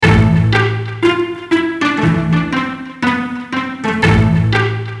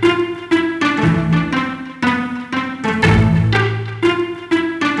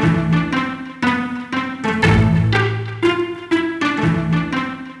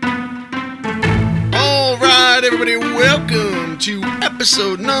right, everybody, welcome to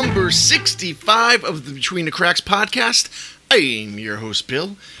episode number 65 of the Between the Cracks podcast. I'm your host,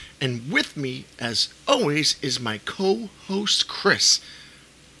 Bill, and with me, as always, is my co-host, Chris.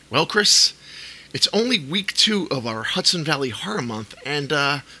 Well, Chris, it's only week 2 of our Hudson Valley Horror Month,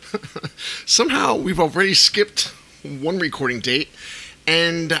 and somehow we've already skipped one recording date,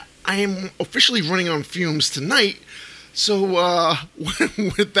 and I am officially running on fumes tonight. So,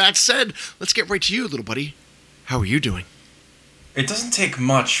 with that said, let's get right to you, little buddy. How are you doing? It doesn't take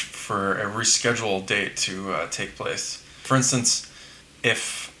much for a rescheduled date to take place. For instance,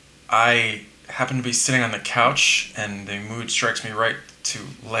 if I happen to be sitting on the couch and the mood strikes me right to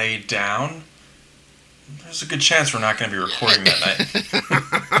lay down, there's a good chance we're not going to be recording that night.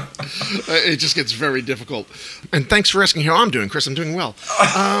 It just gets very difficult. And thanks for asking how I'm doing, Chris. I'm doing well.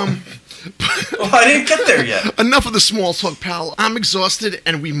 Well, I didn't get there yet. Enough of the small talk, pal. I'm exhausted,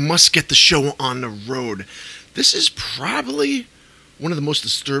 and we must get the show on the road. This is probably one of the most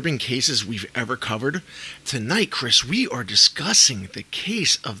disturbing cases we've ever covered. Tonight, Chris, we are discussing the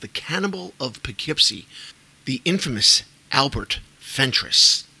case of the Cannibal of Poughkeepsie, the infamous Albert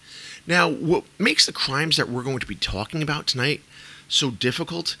Fentress. Now, what makes the crimes that we're going to be talking about tonight so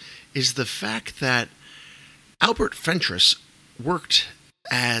difficult is the fact that Albert Fentress worked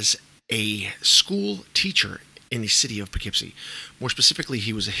as a school teacher in the city of Poughkeepsie. More specifically,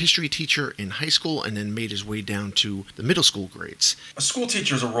 he was a history teacher in high school and then made his way down to the middle school grades. A school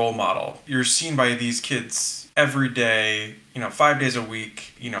teacher is a role model. You're seen by these kids every day, 5 days a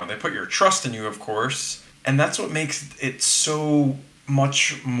week. They put your trust in you, of course. And that's what makes it so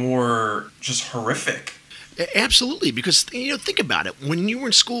much more just horrific. Absolutely, because, think about it. When you were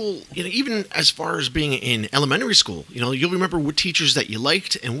in school, even as far as being in elementary school, you'll remember what teachers that you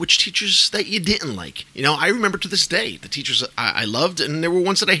liked and which teachers that you didn't like. I remember to this day the teachers I loved and there were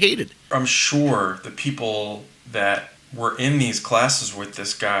ones that I hated. I'm sure the people that were in these classes with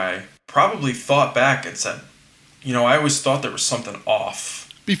this guy probably thought back and said, I always thought there was something off.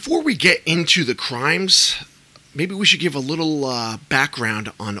 Before we get into the crimes, maybe we should give a little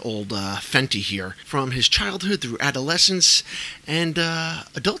background on old Fenty here, from his childhood through adolescence and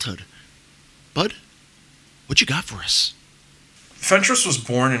adulthood. Bud, what you got for us? Fentress was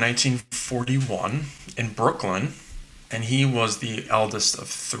born in 1941 in Brooklyn, and he was the eldest of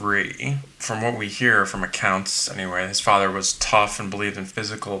 3. From what we hear from accounts, anyway, his father was tough and believed in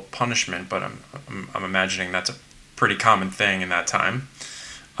physical punishment, but I'm imagining that's a pretty common thing in that time.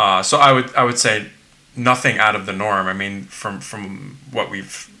 So I would say nothing out of the norm. I mean, from what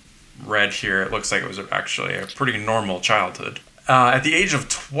we've read here, it looks like it was actually a pretty normal childhood. At the age of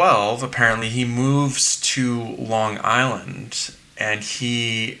 12, apparently, he moves to Long Island, and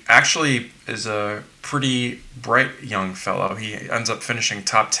he actually is a pretty bright young fellow. He ends up finishing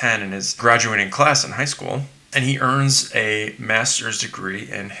top 10 in his graduating class in high school, and he earns a master's degree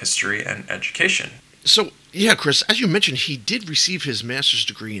in history and education. So, yeah, Chris, as you mentioned, he did receive his master's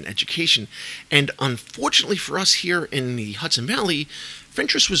degree in education, and unfortunately for us here in the Hudson Valley,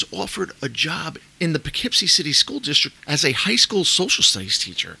 Fentress was offered a job in the Poughkeepsie City School District as a high school social studies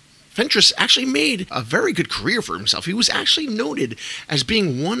teacher. Fentress actually made a very good career for himself. He was actually noted as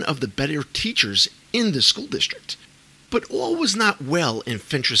being one of the better teachers in the school district. But all was not well in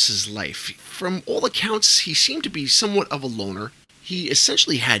Fentress's life. From all accounts, he seemed to be somewhat of a loner. He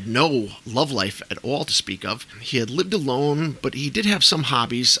essentially had no love life at all to speak of. He had lived alone, but he did have some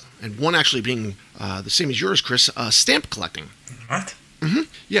hobbies, and one actually being the same as yours, Chris, stamp collecting. What? Mm-hmm.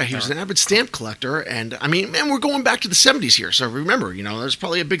 Yeah, he was an avid stamp collector, and we're going back to the 70s here, so remember, there's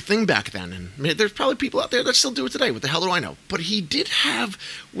probably a big thing back then, and there's probably people out there that still do it today. What the hell do I know? But he did have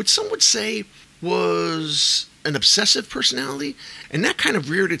what some would say was an obsessive personality, and that kind of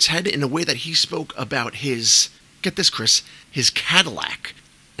reared its head in a way that he spoke about his, get this, Chris, his Cadillac.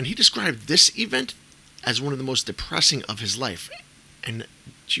 And he described this event as one of the most depressing of his life. And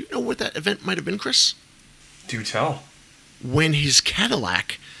do you know what that event might have been, Chris? Do tell. When his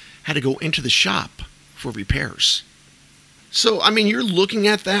Cadillac had to go into the shop for repairs. So, you're looking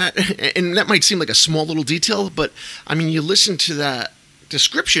at that, and that might seem like a small little detail, but, you listen to that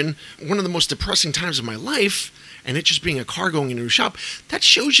description, one of the most depressing times of my life, and it just being a car going into a shop, that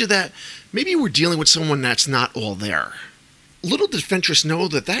shows you that maybe we're dealing with someone that's not all there. Little did Fentress know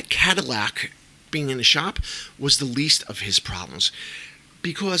that Cadillac being in the shop was the least of his problems,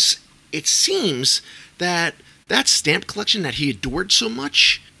 because it seems that stamp collection that he adored so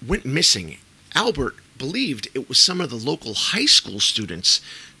much went missing. Albert believed it was some of the local high school students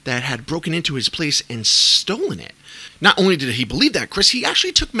that had broken into his place and stolen it. Not only did he believe that, Chris, he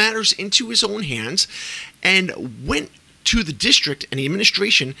actually took matters into his own hands and went to the district and the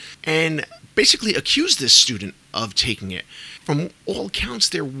administration and basically accused this student of taking it. From all accounts,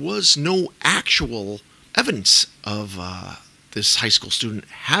 there was no actual evidence of this high school student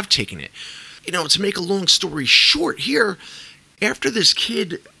have taken it. To make a long story short here, after this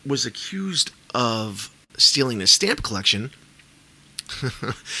kid was accused of stealing the stamp collection,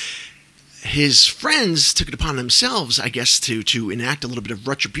 his friends took it upon themselves, I guess, to enact a little bit of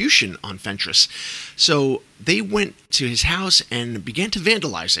retribution on Fentress. So they went to his house and began to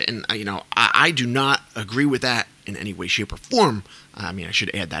vandalize it. And, I do not agree with that in any way, shape, or form. I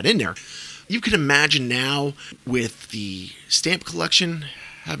should add that in there. You can imagine now, with the stamp collection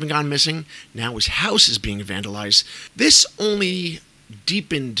having gone missing, now his house is being vandalized. This only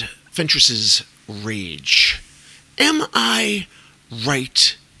deepened Fentress's rage. Am I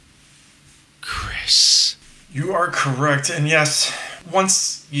right, Chris? You are correct. And yes,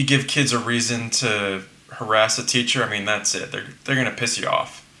 once you give kids a reason to harass a teacher, that's it. They're going to piss you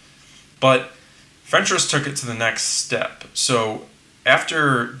off. But Fentress took it to the next step. So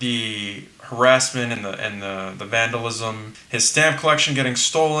after the harassment and the vandalism, his stamp collection getting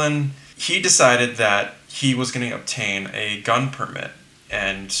stolen, he decided that he was going to obtain a gun permit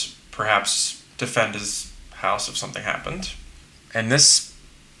and perhaps defend his house if something happened. And this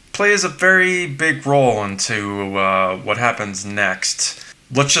plays a very big role into what happens next.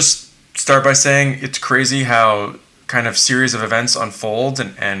 Let's just start by saying it's crazy how kind of series of events unfold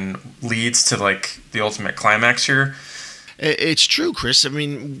and leads to the ultimate climax here. It's true, Chris.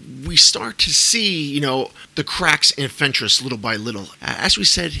 We start to see, the cracks in Fentress little by little. As we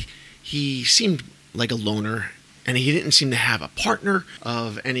said, he seemed like a loner, and he didn't seem to have a partner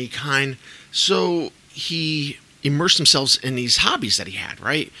of any kind. So he immersed himself in these hobbies that he had,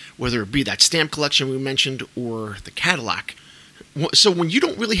 right? Whether it be that stamp collection we mentioned or the Cadillac. So when you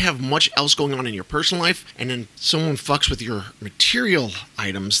don't really have much else going on in your personal life, and then someone fucks with your material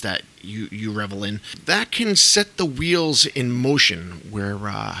items that you revel in, that can set the wheels in motion where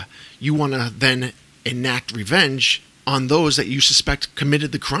you want to then enact revenge on those that you suspect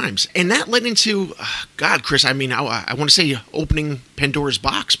committed the crimes. And that led into, God, Chris, I want to say opening Pandora's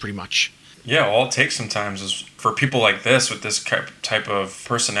box, pretty much. Yeah, all it takes sometimes is for people like this, with this type of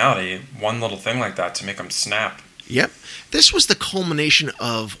personality, one little thing like that to make them snap. Yep. This was the culmination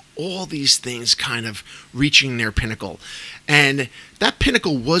of all these things kind of reaching their pinnacle. And that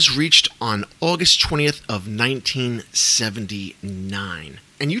pinnacle was reached on August 20th of 1979.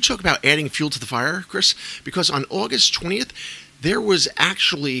 And you talk about adding fuel to the fire, Chris, because on August 20th, there was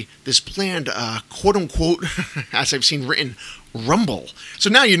actually this planned, quote-unquote, as I've seen written, rumble. So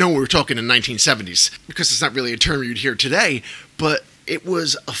now you know we're talking in 1970s, because it's not really a term you'd hear today, but it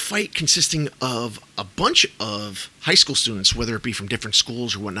was a fight consisting of a bunch of high school students, whether it be from different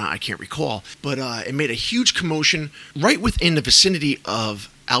schools or whatnot, I can't recall. But it made a huge commotion right within the vicinity of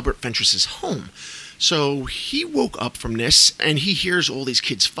Albert Fentress's home. So he woke up from this, and he hears all these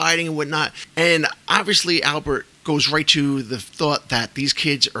kids fighting and whatnot. And obviously Albert goes right to the thought that these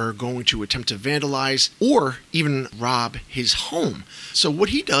kids are going to attempt to vandalize or even rob his home. So what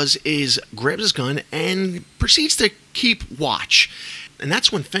he does is grabs his gun and proceeds to keep watch. And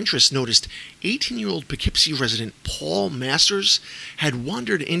that's when Fentress noticed 18-year-old Poughkeepsie resident Paul Masters had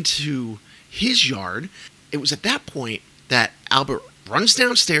wandered into his yard. It was at that point that Albert runs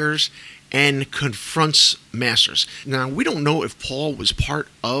downstairs and confronts Masters. Now, we don't know if Paul was part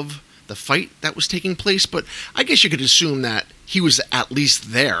of the fight that was taking place, but I guess you could assume that he was at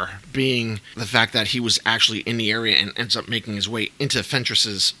least there, being the fact that he was actually in the area and ends up making his way into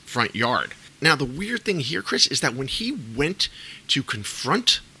Fentress's front yard. Now, the weird thing here, Chris, is that when he went to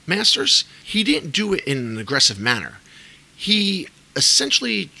confront Masters, he didn't do it in an aggressive manner. He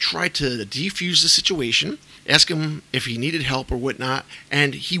essentially tried to defuse the situation, ask him if he needed help or whatnot,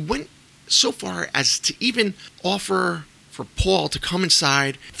 and he went so far as to even offer for Paul to come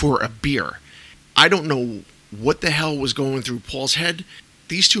inside for a beer. I don't know what the hell was going through Paul's head.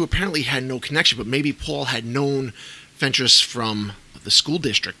 These two apparently had no connection, but maybe Paul had known Fentress from the school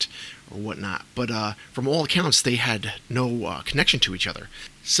district or whatnot. But from all accounts, they had no connection to each other.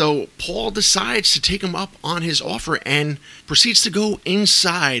 So Paul decides to take him up on his offer and proceeds to go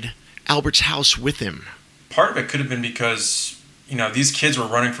inside Albert's house with him. Part of it could have been because, these kids were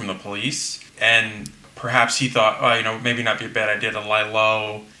running from the police, and perhaps he thought, maybe not be a bad idea to lie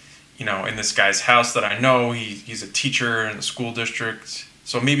low, in this guy's house that I know. He's a teacher in the school district.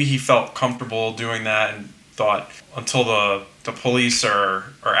 So maybe he felt comfortable doing that and thought, until the police are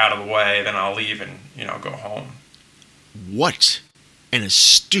out of the way, then I'll leave and, go home. What an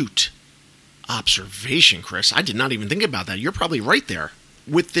astute observation, Chris. I did not even think about that. You're probably right there.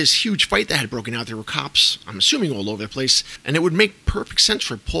 with this huge fight that had broken out, there were cops, I'm assuming, all over the place, and it would make perfect sense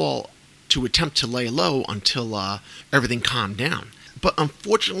for Paul to attempt to lay low until everything calmed down. But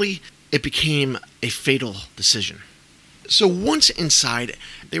unfortunately, it became a fatal decision. So once inside,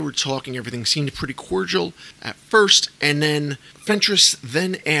 they were talking, everything seemed pretty cordial at first, and then Fentress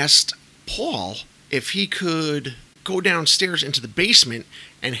then asked Paul if he could go downstairs into the basement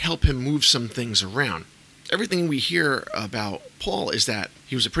and help him move some things around. Everything we hear about Paul is that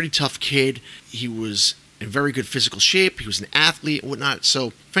he was a pretty tough kid. He was in very good physical shape. He was an athlete and whatnot.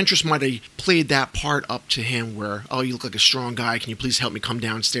 So Fentress might have played that part up to him where, oh, you look like a strong guy. Can you please help me come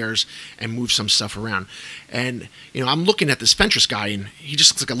downstairs and move some stuff around? And, I'm looking at this Fentress guy, and he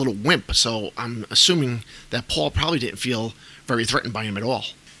just looks like a little wimp. So I'm assuming that Paul probably didn't feel very threatened by him at all.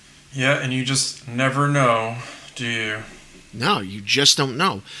 Yeah, and you just never know, do you? No, you just don't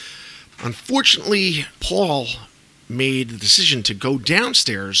know. Unfortunately, Paul made the decision to go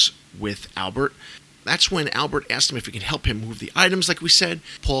downstairs with Albert. That's when Albert asked him if he could help him move the items, like we said.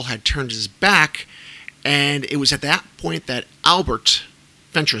 Paul had turned his back, and it was at that point that Albert,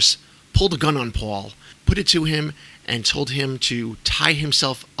 Fentress, pulled a gun on Paul, put it to him, and told him to tie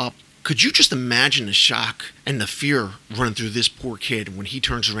himself up. Could you just imagine the shock and the fear running through this poor kid when he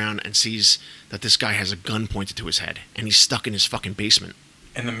turns around and sees that this guy has a gun pointed to his head, and he's stuck in his fucking basement?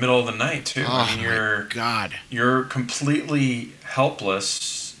 In the middle of the night, too. Oh, my God. You're completely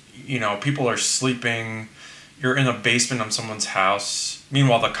helpless. People are sleeping. You're in a basement of someone's house.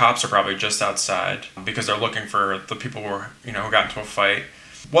 Meanwhile, the cops are probably just outside because they're looking for the people who got into a fight.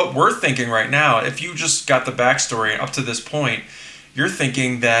 What we're thinking right now, if you just got the backstory up to this point, you're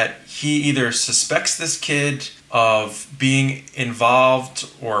thinking that he either suspects this kid of being involved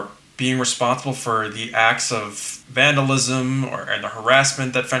or being responsible for the acts of vandalism and the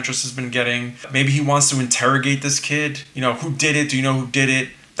harassment that Fentress has been getting. Maybe he wants to interrogate this kid. Who did it? Do you know who did it?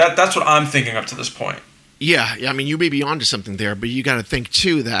 That's what I'm thinking up to this point. Yeah, I mean, you may be onto something there, but you got to think,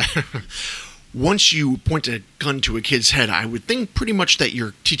 too, that once you point a gun to a kid's head, I would think pretty much that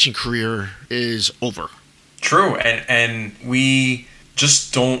your teaching career is over. True, and we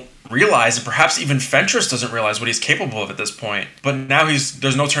just don't realize, and perhaps even Fentress doesn't realize what he's capable of at this point. But now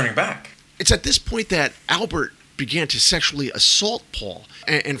there's no turning back. It's at this point that Albert began to sexually assault Paul.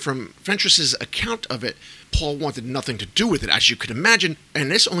 And from Fentress's account of it, Paul wanted nothing to do with it, as you could imagine,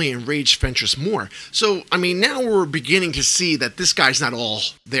 and this only enraged Fentress more. So, I mean, now we're beginning to see that this guy's not all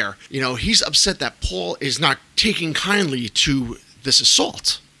there. He's upset that Paul is not taking kindly to this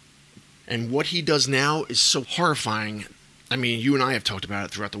assault. And what he does now is so horrifying. I mean, you and I have talked about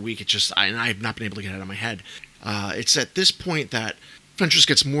it throughout the week. I have not been able to get it out of my head. It's at this point that Fentress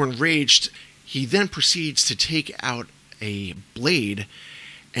gets more enraged. He then proceeds to take out a blade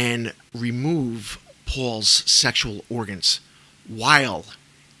and remove Paul's sexual organs while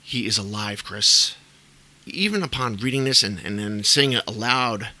he is alive, Chris. Even upon reading this and then saying it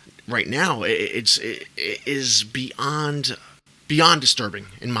aloud right now, it is beyond disturbing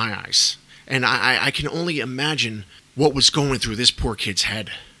in my eyes. And I can only imagine what was going through this poor kid's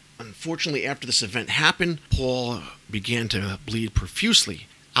head. Unfortunately, after this event happened, Paul began to bleed profusely.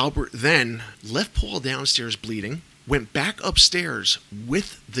 Albert then left Paul downstairs bleeding, went back upstairs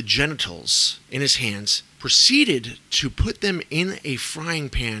with the genitals in his hands, proceeded to put them in a frying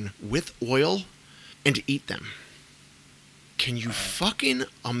pan with oil and eat them. Can you fucking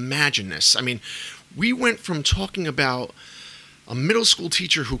imagine this? I mean, we went from talking about a middle school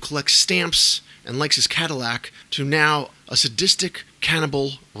teacher who collects stamps and likes his Cadillac to now a sadistic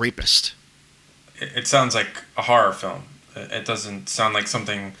cannibal rapist. It sounds like a horror film. It doesn't sound like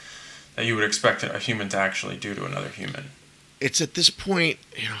something that you would expect a human to actually do to another human. It's at this point,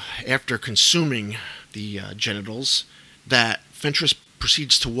 after consuming the genitals, that Fentress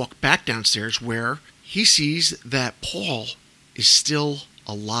proceeds to walk back downstairs where he sees that Paul is still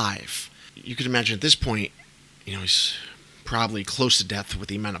alive. You can imagine at this point, he's probably close to death with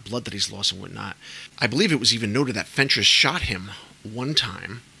the amount of blood that he's lost and whatnot. I believe it was even noted that Fentress shot him one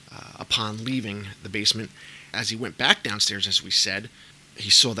time upon leaving the basement. As he went back downstairs, as we said, he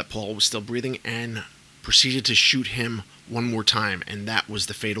saw that Paul was still breathing and proceeded to shoot him one more time, and that was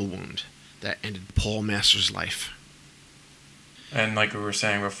the fatal wound that ended Paul Masters' life. And like we were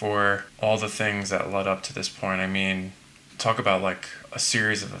saying before, all the things that led up to this point, I mean, talk about like a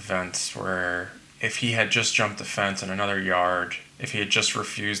series of events where if he had just jumped the fence in another yard, if he had just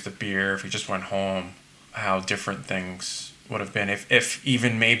refused the beer, if he just went home, how different things would have been. If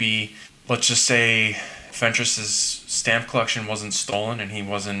even maybe, let's just say, Fentress's stamp collection wasn't stolen and he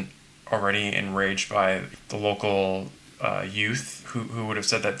wasn't already enraged by the local youth who would have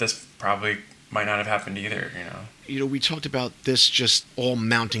said that this probably might not have happened either, We talked about this just all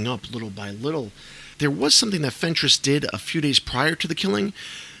mounting up little by little. There was something that Fentress did a few days prior to the killing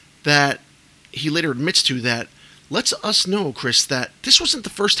that he later admits to that lets us know, Chris, that this wasn't the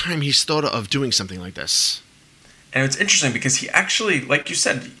first time he's thought of doing something like this. And it's interesting because he actually, like you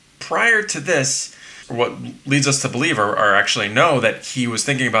said, prior to this, what leads us to believe or actually know that he was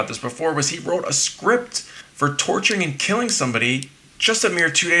thinking about this before was he wrote a script for torturing and killing somebody just a mere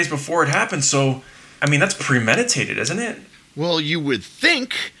 2 days before it happened. So, I mean, that's premeditated, isn't it? Well, you would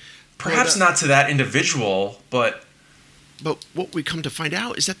think. Perhaps not to that individual, but... But what we come to find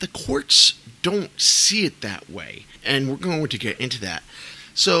out is that the courts don't see it that way. And we're going to get into that.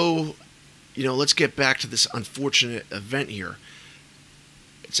 So, let's get back to this unfortunate event here.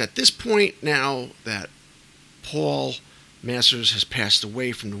 It's at this point now that Paul Masters has passed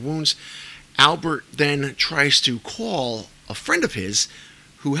away from the wounds. Albert then tries to call a friend of his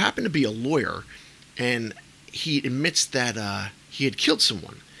who happened to be a lawyer, and he admits that he had killed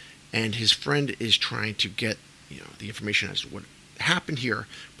someone. And his friend is trying to get the information as to what happened here.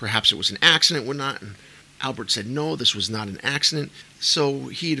 Perhaps it was an accident, whatnot. And Albert said, no, this was not an accident. So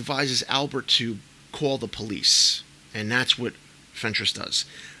he advises Albert to call the police. And that's what Fentress does.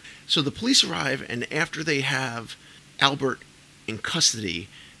 So the police arrive, and after they have Albert in custody,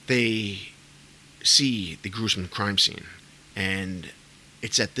 they see the gruesome crime scene. And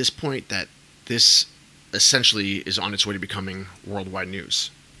it's at this point that this essentially is on its way to becoming worldwide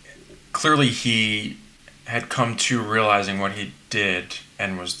news. Clearly he had come to realizing what he did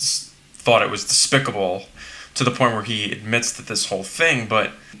and thought it was despicable to the point where he admits that this whole thing,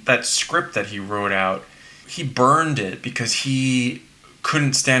 but that script that he wrote out, he burned it because he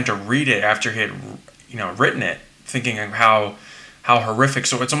couldn't stand to read it after he had written it, thinking of how horrific.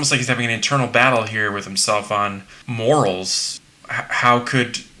 So it's almost like he's having an internal battle here with himself on morals. How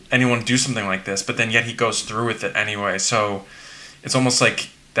could anyone do something like this? But then yet he goes through with it anyway. So it's almost like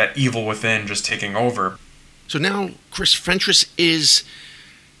that evil within just taking over. So now Chris Fentress is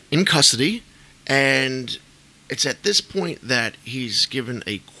in custody, and it's at this point that he's given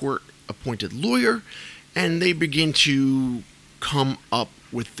a court-appointed lawyer, and they begin to come up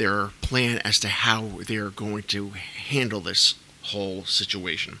with their plan as to how they're going to handle this whole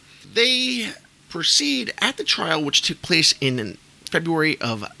situation. They proceed at the trial, which took place in February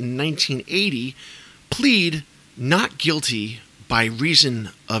of 1980, plead not guilty by reason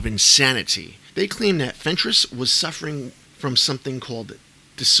of insanity. They claim that Fentress was suffering from something called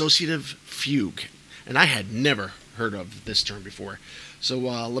dissociative fugue, and I had never heard of this term before. So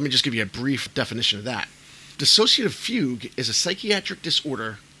let me just give you a brief definition of that. Dissociative fugue is a psychiatric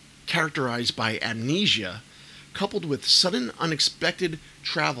disorder characterized by amnesia coupled with sudden unexpected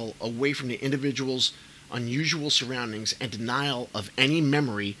travel away from the individual's unusual surroundings and denial of any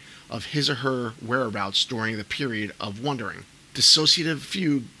memory of his or her whereabouts during the period of wandering. Dissociative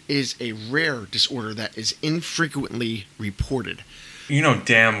fugue is a rare disorder that is infrequently reported. You know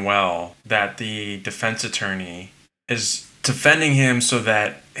damn well that the defense attorney is defending him so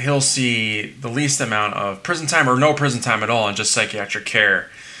that he'll see the least amount of prison time or no prison time at all and just psychiatric care.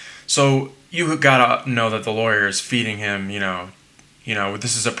 So you gotta know that the lawyer is feeding him,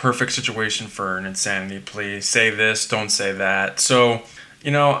 this is a perfect situation for an insanity plea. Say this, don't say that. So,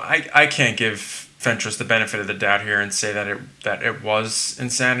 I can't give Fentress the benefit of the doubt here and say that it was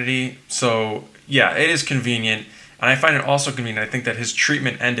insanity. So, yeah, it is convenient. And I find it also convenient. I think that his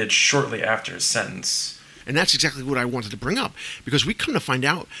treatment ended shortly after his sentence. And that's exactly what I wanted to bring up, because we come to find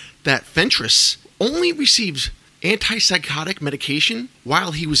out that Fentress only received antipsychotic medication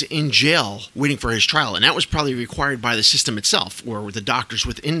while he was in jail waiting for his trial. And that was probably required by the system itself or the doctors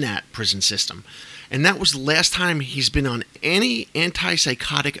within that prison system. And that was the last time he's been on any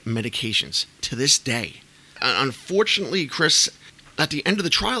antipsychotic medications to this day. Unfortunately, Chris, at the end of the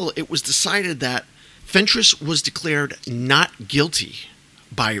trial, it was decided that Fentress was declared not guilty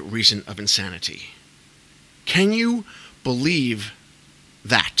by reason of insanity. Can you believe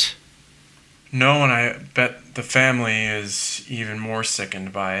that? No, and I bet the family is even more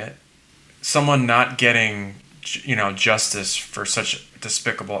sickened by it. Someone not getting, justice for such a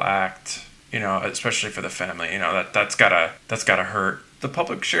despicable act, especially for the family, that's gotta hurt. The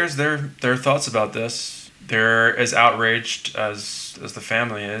public shares their thoughts about this. They're as outraged as the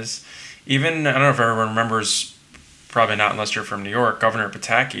family is. Even, I don't know if everyone remembers, probably not unless you're from New York, Governor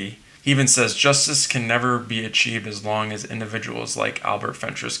Pataki, he even says justice can never be achieved as long as individuals like Albert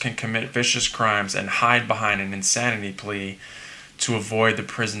Fentress can commit vicious crimes and hide behind an insanity plea to avoid the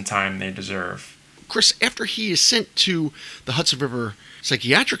prison time they deserve. Chris, after he is sent to the Hudson River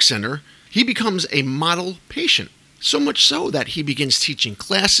Psychiatric Center, he becomes a model patient. So much so that he begins teaching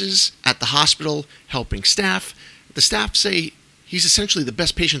classes at the hospital, helping staff. The staff say he's essentially the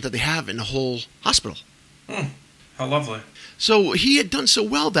best patient that they have in the whole hospital. How lovely. So he had done so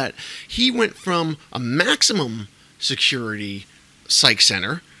well that he went from a maximum security psych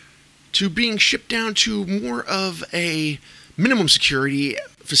center to being shipped down to more of a minimum security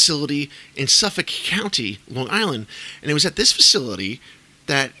facility in Suffolk County, Long Island. And it was at this facility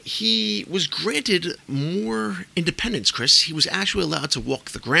that he was granted more independence, Chris. He was actually allowed to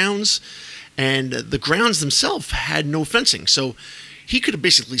walk the grounds, and the grounds themselves had no fencing. So he could have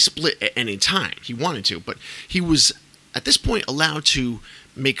basically split at any time he wanted to, but he was at this point allowed to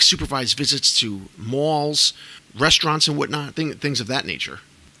make supervised visits to malls, restaurants, and whatnot, things of that nature.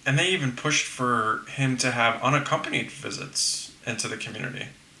 And they even pushed for him to have unaccompanied visits into the community.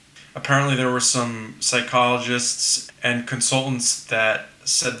 Apparently there were some psychologists and consultants that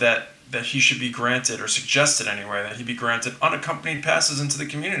said that he should be granted, or suggested anyway, that he be granted unaccompanied passes into the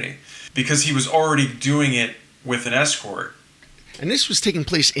community because he was already doing it with an escort. And this was taking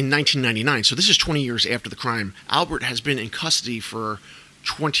place in 1999, so this is 20 years after the crime. Albert has been in custody for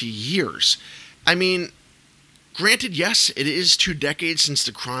 20 years. I mean, granted, yes, it is 2 decades since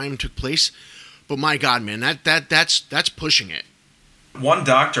the crime took place, but my God, man, that's pushing it. One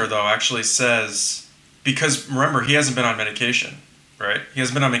doctor, though, actually says, because remember, he hasn't been on medication, right? He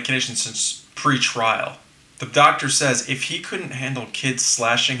hasn't been on medication since pre-trial. The doctor says if he couldn't handle kids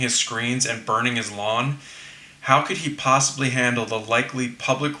slashing his screens and burning his lawn, how could he possibly handle the likely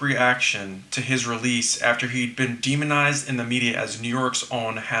public reaction to his release after he'd been demonized in the media as New York's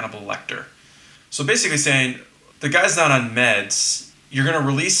own Hannibal Lecter? So basically saying, the guy's not on meds, you're going to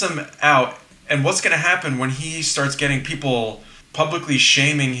release him out, and what's going to happen when he starts getting people publicly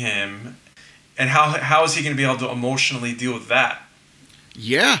shaming him, and how is he going to be able to emotionally deal with that?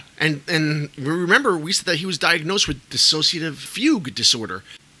 Yeah, and remember, we said that he was diagnosed with dissociative fugue disorder.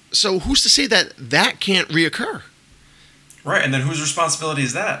 So who's to say that can't reoccur? Right, and then whose responsibility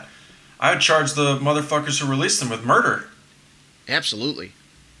is that? I would charge the motherfuckers who released him with murder. Absolutely.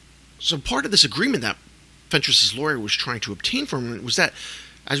 So part of this agreement that Fentress's lawyer was trying to obtain from him was that,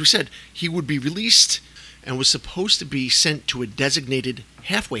 as we said, he would be released and was supposed to be sent to a designated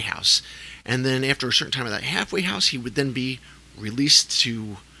halfway house. And then after a certain time at that halfway house, he would then be released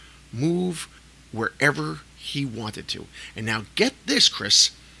to move wherever he wanted to. And now get this,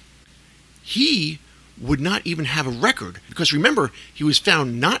 Chris. He would not even have a record, because remember, he was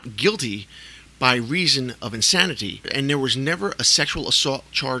found not guilty by reason of insanity, and there was never a sexual assault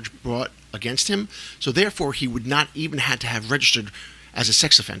charge brought against him, so therefore he would not even have to have registered as a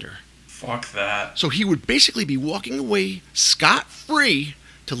sex offender. Fuck that. So he would basically be walking away scot-free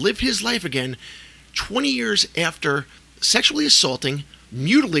to live his life again 20 years after sexually assaulting,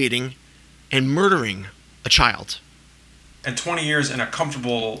 mutilating, and murdering a child. And 20 years in a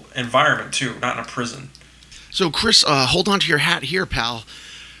comfortable environment, too, not in a prison. So, Chris, hold on to your hat here, pal,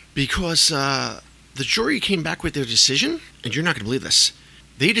 because the jury came back with their decision, and you're not going to believe this.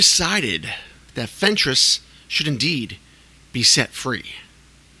 They decided that Fentress should indeed be set free.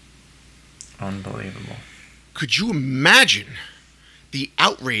 Unbelievable. Could you imagine the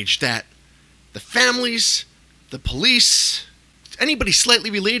outrage that the families, the police, anybody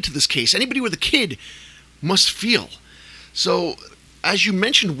slightly related to this case, anybody with a kid must feel? So, as you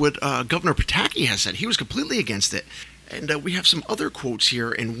mentioned what Governor Pataki has said, he was completely against it. And we have some other quotes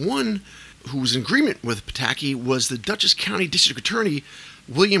here, and one who was in agreement with Pataki was the Dutchess County District Attorney,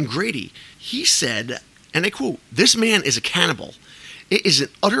 William Grady. He said, and I quote, "This man is a cannibal. It is an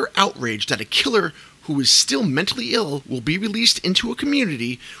utter outrage that a killer who is still mentally ill will be released into a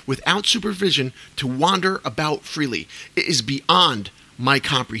community without supervision to wander about freely. It is beyond my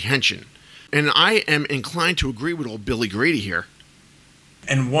comprehension." And I am inclined to agree with old Billy Grady here.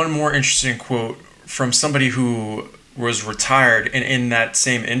 And one more interesting quote from somebody who was retired in that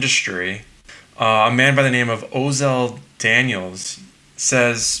same industry, a man by the name of Ozell Daniels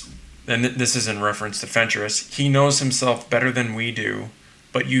says, and this is in reference to Fentress, "He knows himself better than we do,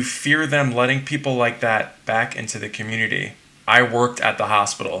 but you fear them letting people like that back into the community. I worked at the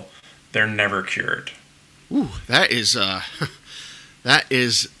hospital. They're never cured." Ooh, that is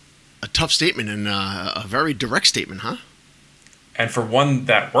a tough statement and a very direct statement, huh? And for one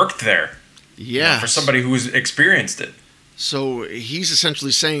that worked there. Yeah. For somebody who's experienced it. So he's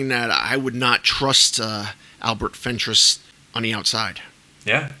essentially saying that I would not trust Albert Fentress on the outside.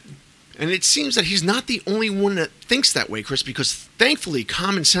 Yeah. And it seems that he's not the only one that thinks that way, Chris, because thankfully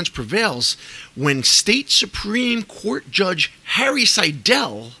common sense prevails when State Supreme Court Judge Harry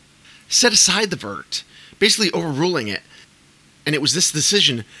Seidel set aside the verdict, basically overruling it. And it was this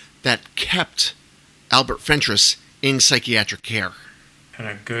decision that kept Albert Fentress in psychiatric care. And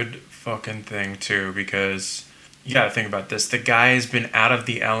a good fucking thing, too, because you got to think about this. The guy has been out of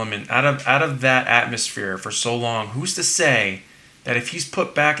the element, out of that atmosphere for so long. Who's to say that if he's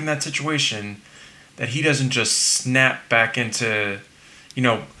put back in that situation, that he doesn't just snap back into,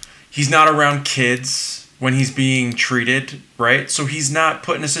 he's not around kids when he's being treated, right? So he's not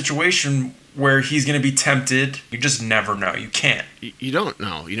put in a situation where he's going to be tempted. You just never know. You can't. You don't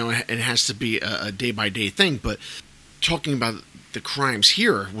know. It has to be a day-by-day thing. But talking about the crimes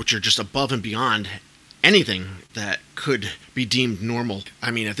here, which are just above and beyond anything that could be deemed normal. I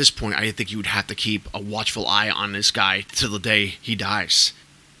mean, at this point, I think you would have to keep a watchful eye on this guy till the day he dies.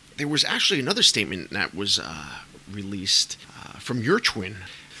 There was actually another statement that was released from your twin,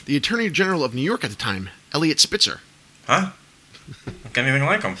 the Attorney General of New York at the time, Eliot Spitzer. Huh? Look anything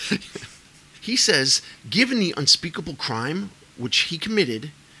like him. He says, given the unspeakable crime which he committed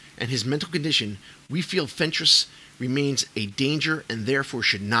and his mental condition, we feel Fentress remains a danger and therefore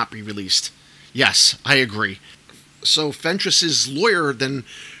should not be released. Yes, I agree. So Fentress's lawyer then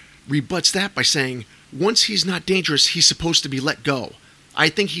rebuts that by saying, once he's not dangerous, he's supposed to be let go. I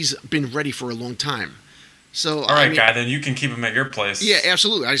think he's been ready for a long time. So, all right, guy, then you can keep him at your place. Yeah,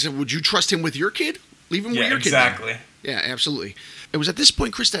 absolutely. I said, would you trust him with your kid? Leave him with your kid. Exactly. Yeah, absolutely. It was at this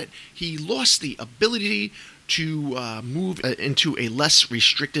point, Chris, that he lost the ability to move into a less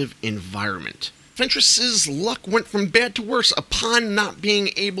restrictive environment. Fentress's luck went from bad to worse. Upon not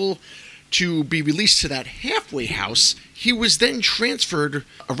being able to be released to that halfway house, he was then transferred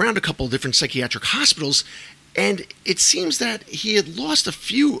around a couple of different psychiatric hospitals, and it seems that he had lost a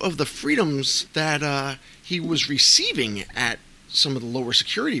few of the freedoms that he was receiving at some of the lower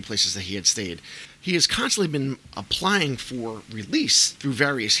security places that he had stayed. He has constantly been applying for release through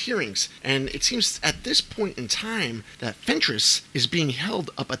various hearings, and it seems at this point in time that Fentress is being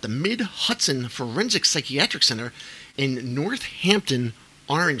held up at the Mid-Hudson Forensic Psychiatric Center in Northampton,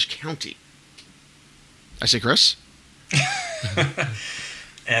 Orange County. I say, Chris?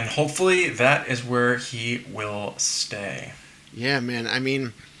 And hopefully that is where he will stay. Yeah, man. I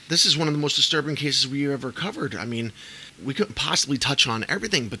mean, this is one of the most disturbing cases we ever covered. I mean, we couldn't possibly touch on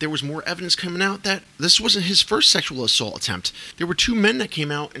everything, but there was more evidence coming out that this wasn't his first sexual assault attempt. There were two men that came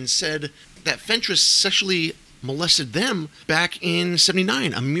out and said that Fentress sexually molested them back in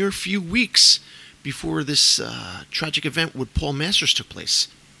 '79, a mere few weeks before this tragic event with Paul Masters took place.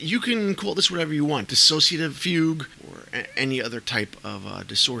 You can call this whatever you want, dissociative fugue or any other type of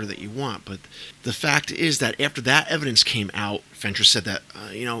disorder that you want. But the fact is that after that evidence came out, Fentress said that,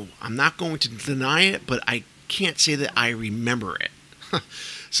 I'm not going to deny it, but I can't say that I remember it.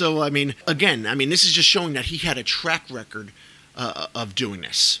 So, this is just showing that he had a track record of doing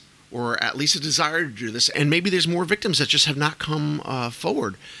this, or at least a desire to do this. And maybe there's more victims that just have not come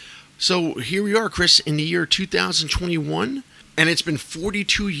forward. So here we are, Chris, in the year 2021. And it's been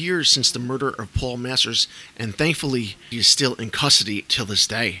 42 years since the murder of Paul Masters, and thankfully he is still in custody till this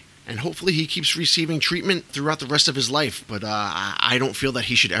day. And hopefully he keeps receiving treatment throughout the rest of his life, but I don't feel that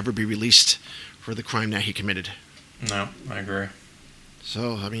he should ever be released for the crime that he committed. No, I agree.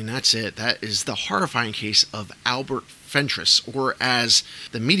 So, that's it. That is the horrifying case of Albert Fentress, or as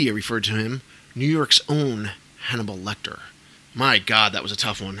the media referred to him, New York's own Hannibal Lecter. My God, that was a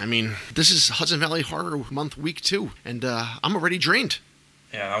tough one. This is Hudson Valley Horror Month Week 2, and I'm already drained.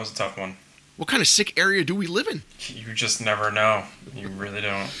 Yeah, that was a tough one. What kind of sick area do we live in? You just never know. You really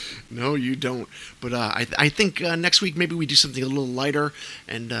don't. No, you don't. But I think next week maybe we do something a little lighter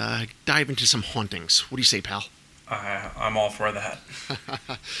and dive into some hauntings. What do you say, pal? I'm all for that.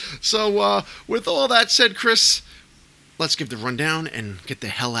 So, with all that said, Chris, let's give the rundown and get the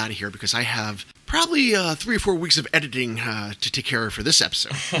hell out of here, because I have probably 3 or 4 weeks of editing to take care of for this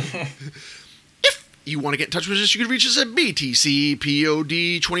episode. If you want to get in touch with us, you can reach us at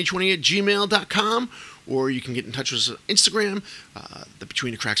btcpod2020@gmail.com, or you can get in touch with us on Instagram, the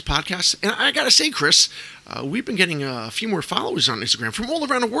Between the Cracks podcast. And I gotta say, Chris, we've been getting a few more followers on Instagram from all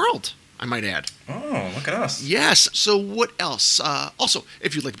around the world, I might add. Oh, look at us. Yes. So what else? Also,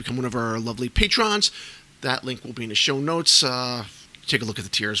 if you'd like to become one of our lovely patrons, that link will be in the show notes. Take a look at the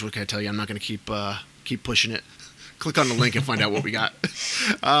tiers. What can I tell you? I'm not going to keep pushing it. Click on the link and find out what we got.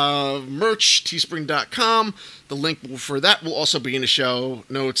 Merch, teespring.com. The link for that will also be in the show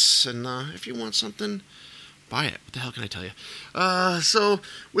notes. And if you want something, buy it. What the hell can I tell you? So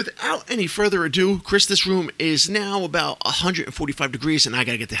without any further ado, Chris, this room is now about 145 degrees, and I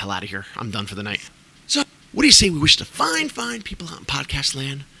got to get the hell out of here. I'm done for the night. So what do you say we wish to fine people out in podcast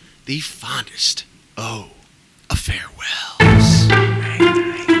land the fondest a farewells.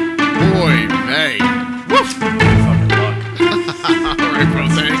 Boy, hey. Woof. Fucking luck. All right, bro,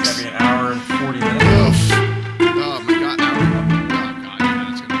 thanks.